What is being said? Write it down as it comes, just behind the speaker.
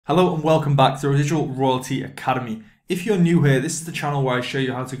Hello and welcome back to the Residual Royalty Academy. If you're new here, this is the channel where I show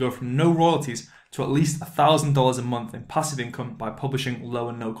you how to go from no royalties to at least $1,000 a month in passive income by publishing low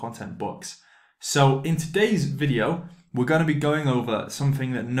and no content books. So in today's video, we're going to be going over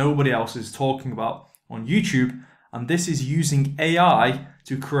something that nobody else is talking about on YouTube, and this is using AI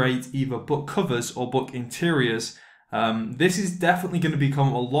to create either book covers or book interiors. This is definitely going to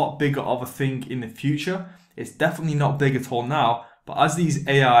become a lot bigger of a thing in the future. It's definitely not big at all now. But as these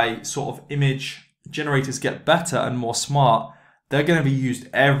AI sort of image generators get better and more smart, they're going to be used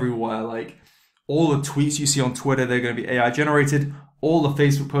everywhere. Like all the tweets you see on Twitter, they're going to be AI generated. All the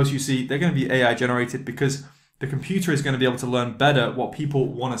Facebook posts you see, they're going to be AI generated because the computer is going to be able to learn better what people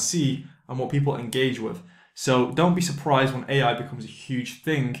want to see and what people engage with. So don't be surprised when AI becomes a huge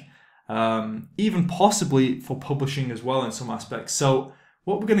thing, even possibly for publishing as well in some aspects. So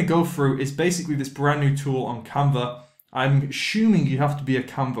what we're going to go through is basically this brand new tool on Canva. I'm assuming you have to be a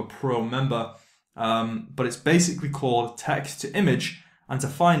Canva Pro member, but it's basically called Text-To-Image, and to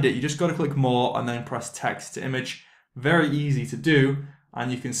find it, you just got to click more and then press Text-To-Image. Very easy to do,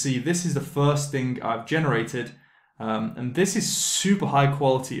 and you can see this is the first thing I've generated, and this is super high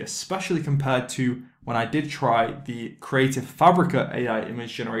quality, especially compared to when I did try the Creative Fabrica AI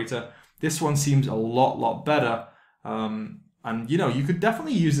image generator. This one seems a lot better, and you know, you could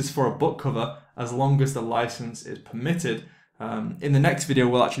definitely use this for a book cover as long as the license is permitted. In the next video,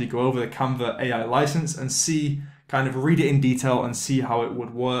 we'll actually go over the Canva AI license and see, kind of read it in detail and see how it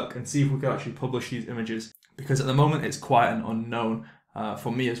would work and see if we could actually publish these images, because at the moment it's quite an unknown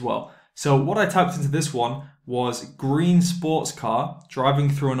for me as well. So what I typed into this one was green sports car driving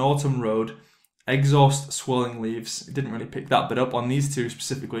through an autumn road, exhaust swirling leaves. It didn't really pick that bit up on these two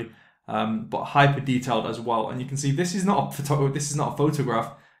specifically, but hyper detailed as well. And you can see this is not a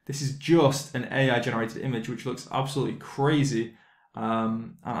photograph. This is just an AI generated image, which looks absolutely crazy.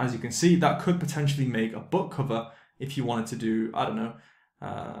 And as you can see, that could potentially make a book cover if you wanted to do, I don't know,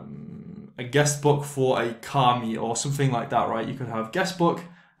 a guest book for a car meet or something like that, right? You could have guest book,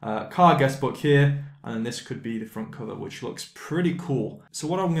 car guest book here, and then this could be the front cover, which looks pretty cool. So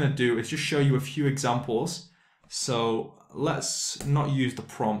what I'm going to do is just show you a few examples. So let's not use the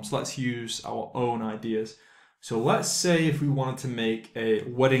prompts, let's use our own ideas. So let's say if we wanted to make a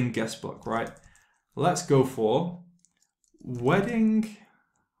wedding guest book, right? Let's go for wedding.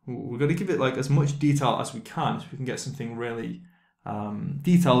 We're going to give it like as much detail as we can so we can get something really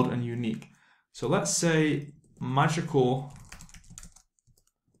detailed and unique. So let's say magical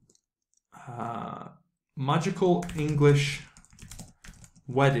English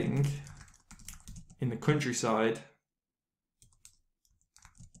wedding in the countryside.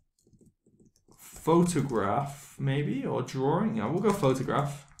 Photograph maybe, or drawing. Yeah, we'll go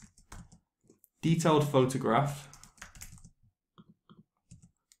photograph. Detailed photograph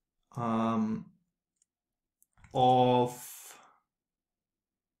of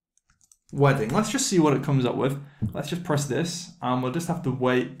wedding. Let's just see what it comes up with. Let's just press this, and we'll just have to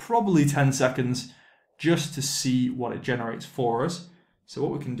wait probably 10 seconds just to see what it generates for us. So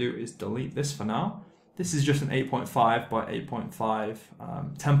what we can do is delete this for now. This is just an 8.5 by 8.5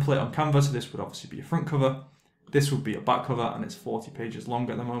 template on Canva, so this would obviously be a front cover. This would be a back cover, and it's 40 pages long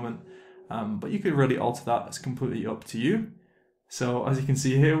at the moment. But you could really alter that. It's completely up to you. So as you can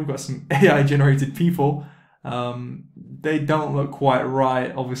see here, we've got some AI generated people. They don't look quite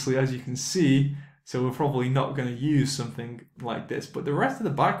right, obviously, as you can see. So we're probably not going to use something like this. But the rest of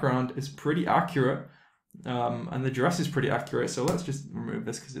the background is pretty accurate, and the dress is pretty accurate. So let's just remove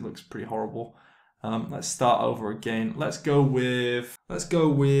this because it looks pretty horrible. Let's start over again. Let's try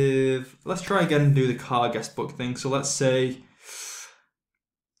again and do the car guest book thing. So let's say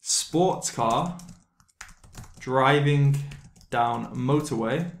sports car driving down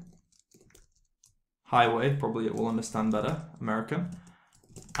motorway, highway, probably it will understand better, American,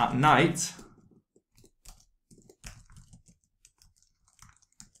 at night,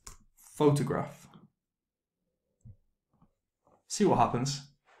 photograph. See what happens.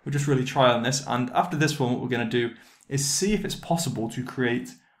 We'll just really try on this, and after this one, what we're going to do is see if it's possible to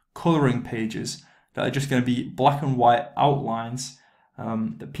create coloring pages that are just going to be black and white outlines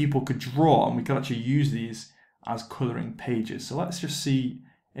that people could draw, and we can actually use these as coloring pages. So let's just see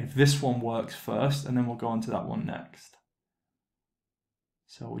if this one works first, and then we'll go on to that one next.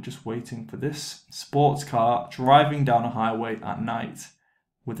 So we're just waiting for this sports car driving down a highway at night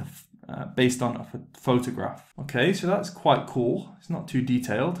with a based on a photograph. Okay, so that's quite cool. It's not too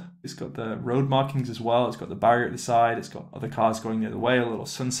detailed. It's got the road markings as well. It's got the barrier at the side. It's got other cars going the other way, a little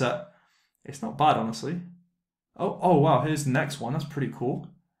sunset. It's not bad, honestly. Oh wow, here's the next one. That's pretty cool.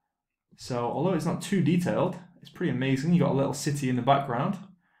 So although it's not too detailed, it's pretty amazing. You got a little city in the background.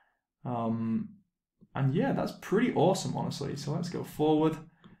 And yeah, that's pretty awesome, honestly. So let's go forward.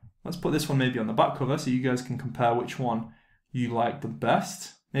 Let's put this one maybe on the back cover so you guys can compare which one you like the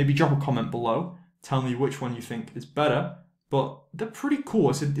best. Maybe drop a comment below. Tell me which one you think is better. But they're pretty cool.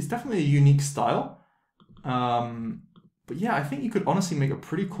 It's definitely a unique style. But yeah, I think you could honestly make a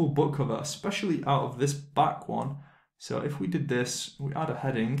pretty cool book cover, especially out of this back one. So if we did this, we add a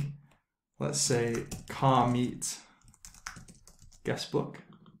heading. Let's say car meet guest book.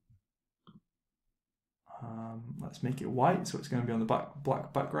 Let's make it white, so it's going to be on the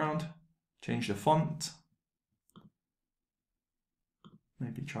black background. Change the font.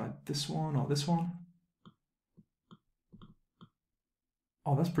 Maybe try this one or this one.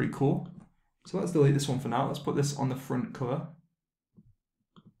 Oh, that's pretty cool. So let's delete this one for now. Let's put this on the front cover.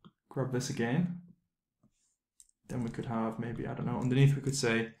 Grab this again. Then we could have maybe, I don't know, underneath we could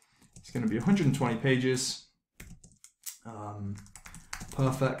say it's going to be 120 pages.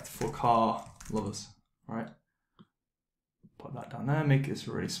 Perfect for car lovers, right? Put that down there, make this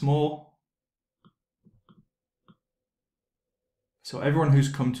really small. So everyone who's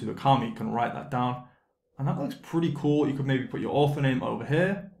come to the car meet can write that down. And that looks pretty cool. You could maybe put your author name over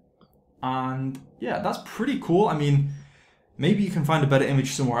here. And yeah, that's pretty cool. I mean, maybe you can find a better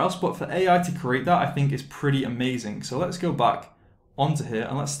image somewhere else, but for AI to create that, I think is pretty amazing. So let's go back onto here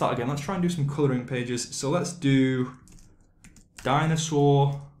and let's start again. Let's try and do some coloring pages. So let's do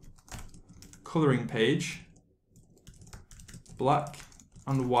dinosaur coloring page, black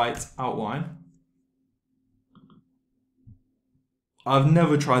and white outline. I've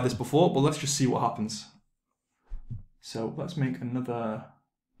never tried this before, but let's just see what happens. So let's make another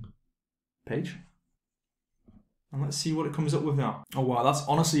page and let's see what it comes up with now. Oh wow, that's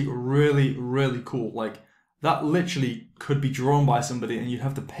honestly really, really cool. Like that literally could be drawn by somebody and you'd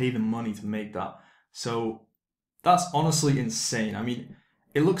have to pay them money to make that. So that's honestly insane. I mean,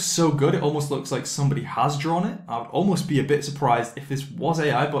 it looks so good. It almost looks like somebody has drawn it. I would almost be a bit surprised if this was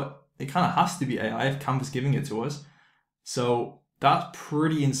AI, but it kind of has to be AI if Canva's giving it to us. So that's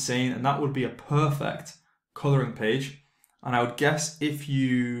pretty insane. And that would be a perfect coloring page. And I would guess if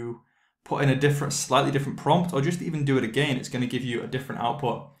you put in a slightly different prompt, or just even do it again, it's going to give you a different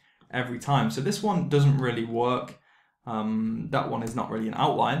output every time. So this one doesn't really work. That one is not really an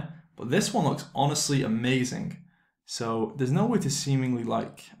outline, but this one looks honestly amazing. So there's no way to seemingly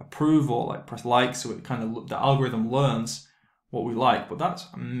like approve or like press like, so it kind of, the algorithm learns what we like, but that's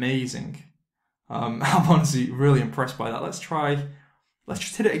amazing. I'm honestly really impressed by that. Let's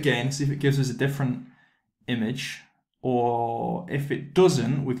just hit it again, see if it gives us a different image. Or if it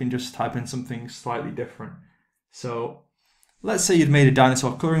doesn't, we can just type in something slightly different. So let's say you'd made a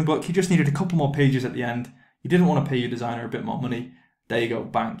dinosaur coloring book. You just needed a couple more pages at the end. You didn't want to pay your designer a bit more money. There you go,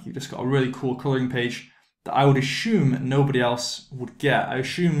 bang. You just got a really cool coloring page that I would assume nobody else would get. I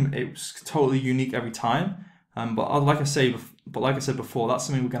assume it was totally unique every time. But like I said before, that's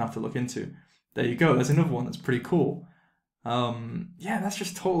something we're gonna have to look into. There you go. There's another one that's pretty cool. Yeah, that's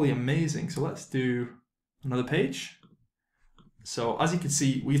just totally amazing. So let's do another page. So as you can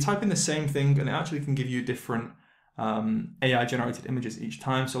see, we type in the same thing and it actually can give you different AI generated images each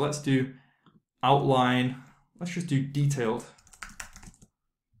time. So let's do outline. Let's just do detailed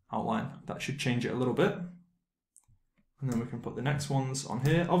outline. That should change it a little bit. And then we can put the next ones on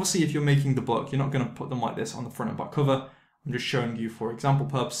here. Obviously, if you're making the book, you're not going to put them like this on the front and back cover. I'm just showing you for example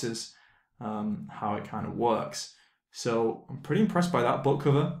purposes how it kind of works. So I'm pretty impressed by that book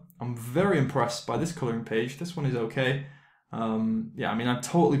cover. I'm very impressed by this coloring page. This one is okay. Yeah, I mean, I'd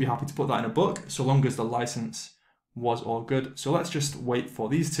totally be happy to put that in a book so long as the license was all good. So let's just wait for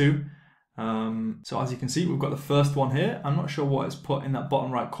these two. So as you can see, we've got the first one here. I'm not sure what it's put in that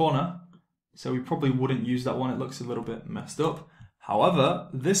bottom right corner, so we probably wouldn't use that one. It looks a little bit messed up. However,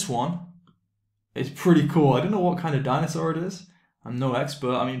 this one is pretty cool. I don't know what kind of dinosaur it is. I'm no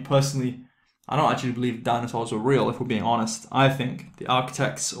expert. I mean, personally, I don't actually believe dinosaurs are real, if we're being honest. I think the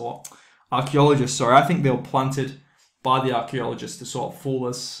architects or archaeologists, sorry, I think they were planted by the archaeologists to sort of fool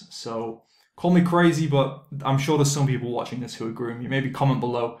us. So call me crazy, but I'm sure there's some people watching this who agree with me. Maybe comment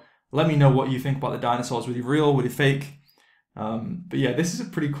below. Let me know what you think about the dinosaurs. Were they real? Were they fake? But yeah, this is a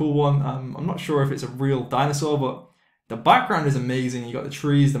pretty cool one. I'm not sure if it's a real dinosaur, but the background is amazing. You got the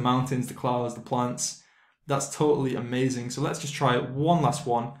trees, the mountains, the clouds, the plants. That's totally amazing. So let's just try one last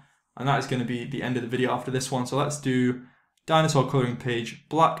one. And that is going to be the end of the video after this one. So let's do dinosaur coloring page,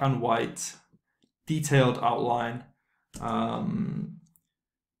 black and white, detailed outline,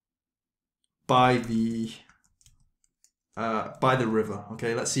 by the river.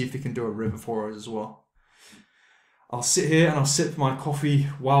 Okay, let's see if they can do a river for us as well. I'll sit here and I'll sip my coffee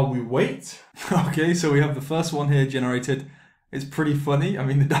while we wait. Okay, so we have the first one here generated. It's pretty funny. I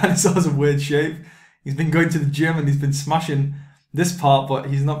mean, the dinosaur's a weird shape. He's been going to the gym and he's been smashing this part, but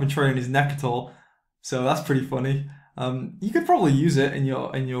he's not been training his neck at all. So that's pretty funny. You could probably use it in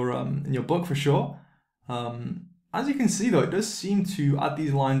your book for sure. As you can see though, it does seem to add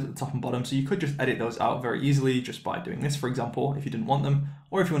these lines at the top and bottom, so you could just edit those out very easily just by doing this, for example, if you didn't want them,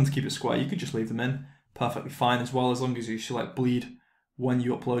 or if you wanted to keep it square, you could just leave them in perfectly fine as well, as long as you select bleed when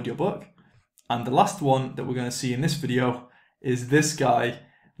you upload your book. And the last one that we're going to see in this video is this guy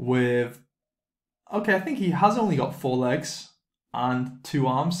with, okay, I think he has only got 4 legs and 2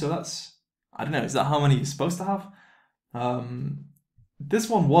 arms, so that's, I don't know, is that how many he's supposed to have? This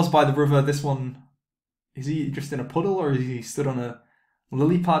one was by the river. This one, is he just in a puddle or is he stood on a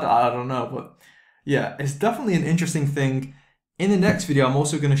lily pad? I don't know, but yeah, it's definitely an interesting thing. In the next video, I'm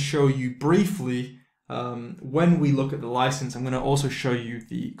also going to show you briefly, when we look at the license, I'm going to also show you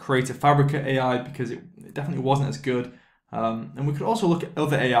the Creative Fabric AI because it definitely wasn't as good. And we could also look at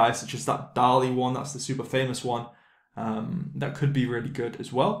other AI, such as that DALL-E one, that's the super famous one. That could be really good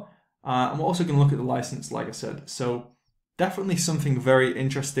as well. And we're also going to look at the license, like I said. So definitely something very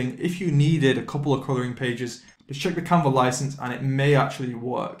interesting. If you needed a couple of coloring pages, just check the Canva license and it may actually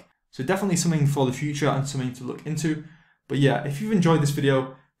work. So definitely something for the future and something to look into. But yeah, if you've enjoyed this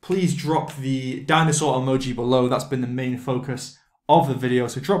video, please drop the dinosaur emoji below. That's been the main focus of the video.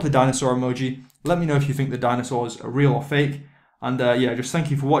 So drop the dinosaur emoji. Let me know if you think the dinosaurs are real or fake. And yeah, just thank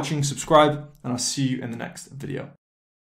you for watching, subscribe, and I'll see you in the next video.